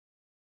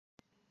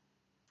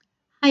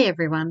Hi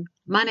everyone,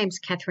 my name's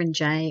Catherine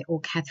J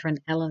or Catherine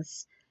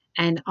Elliss,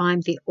 and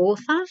I'm the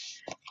author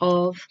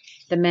of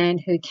The Man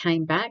Who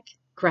Came Back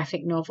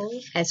graphic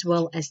novel, as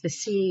well as the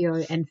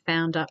CEO and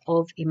founder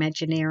of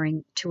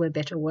Imagineering to a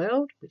Better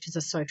World, which is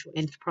a social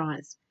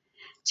enterprise.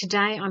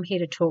 Today I'm here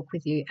to talk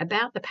with you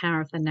about the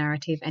power of the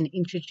narrative and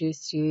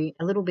introduce you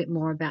a little bit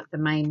more about the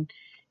main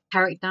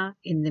character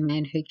in The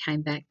Man Who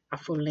Came Back,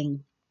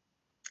 Ling.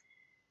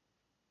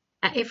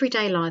 Our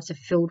everyday lives are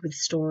filled with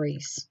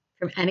stories,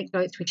 from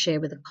anecdotes we share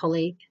with a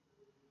colleague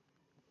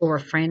or a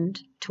friend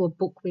to a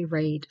book we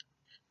read.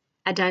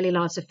 Our daily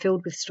lives are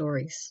filled with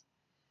stories.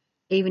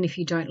 Even if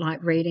you don't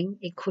like reading,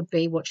 it could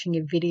be watching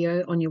a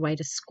video on your way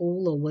to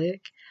school or work,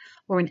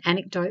 or an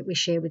anecdote we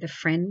share with a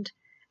friend,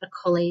 a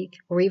colleague,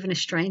 or even a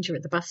stranger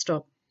at the bus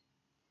stop.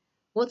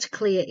 What's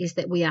clear is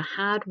that we are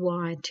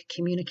hardwired to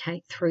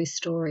communicate through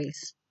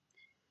stories,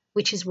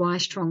 which is why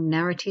strong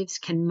narratives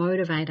can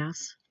motivate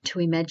us to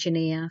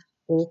imagineer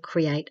or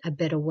create a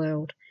better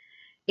world.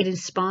 It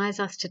inspires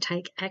us to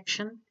take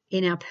action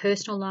in our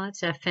personal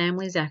lives, our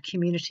families, our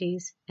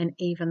communities, and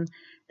even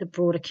the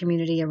broader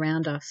community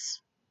around us.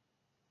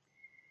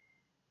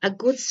 A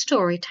good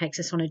story takes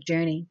us on a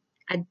journey,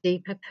 a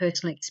deeper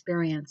personal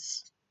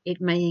experience.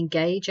 It may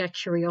engage our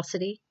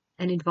curiosity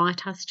and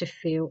invite us to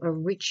feel a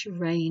rich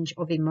range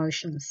of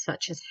emotions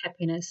such as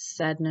happiness,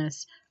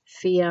 sadness,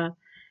 fear,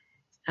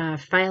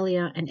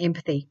 failure, and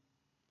empathy.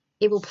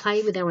 It will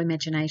play with our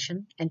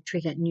imagination and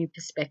trigger new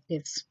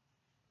perspectives.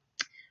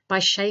 By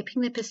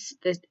shaping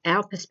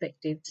our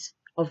perspectives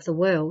of the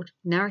world,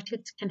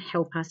 narratives can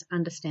help us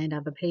understand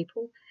other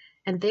people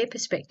and their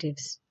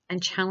perspectives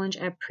and challenge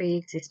our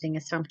pre-existing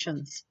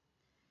assumptions.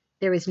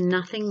 There is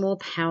nothing more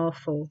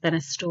powerful than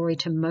a story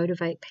to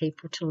motivate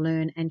people to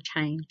learn and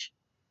change,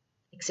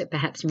 except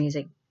perhaps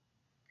music.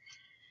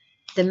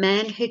 The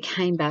Man Who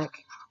Came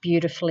Back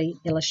beautifully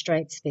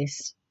illustrates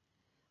this.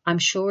 I'm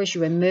sure as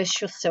you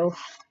immerse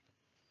yourself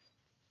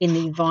in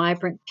the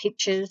vibrant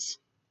pictures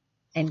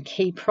and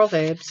key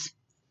proverbs,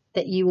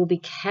 that you will be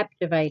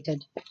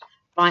captivated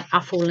by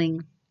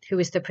Ling, who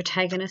is the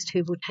protagonist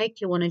who will take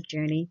you on a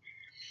journey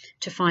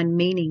to find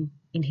meaning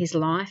in his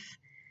life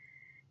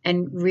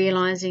and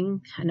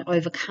realizing and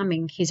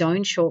overcoming his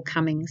own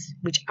shortcomings,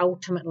 which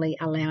ultimately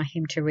allow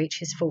him to reach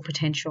his full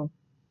potential.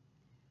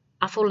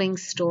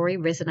 Ling's story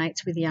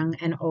resonates with young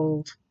and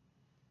old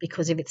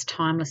because of its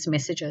timeless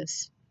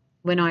messages.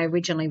 When I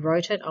originally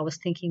wrote it, I was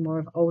thinking more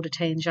of older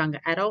teens, younger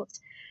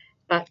adults,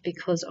 but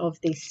because of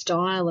the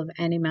style of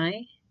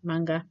anime,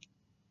 manga,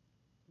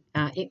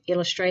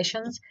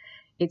 illustrations,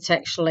 it's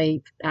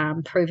actually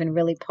proven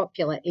really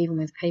popular even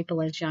with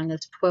people as young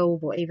as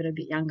 12 or even a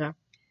bit younger.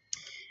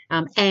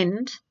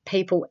 And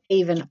people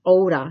even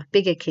older,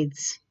 bigger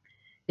kids,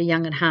 the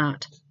young at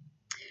heart.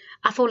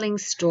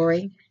 Ling's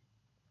story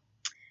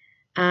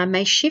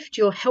may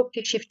help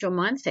you shift your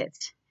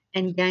mindsets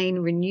and gain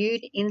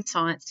renewed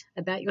insights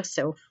about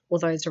yourself or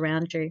those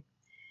around you.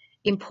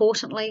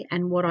 Importantly,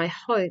 and what I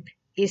hope,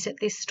 is that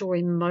this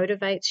story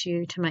motivates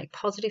you to make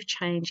positive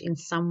change in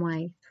some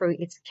way through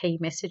its key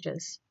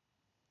messages.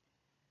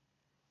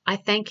 I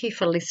thank you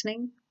for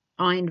listening.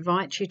 I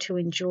invite you to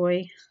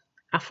enjoy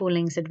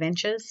Ling's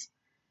adventures.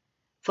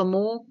 For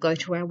more, go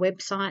to our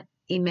website,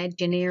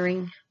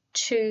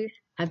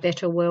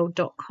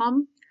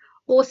 imagineering2abetterworld.com,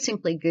 or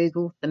simply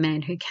Google The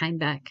Man Who Came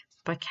Back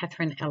by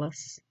Catherine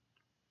Elliss.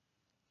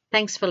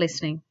 Thanks for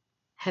listening.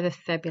 Have a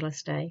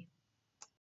fabulous day.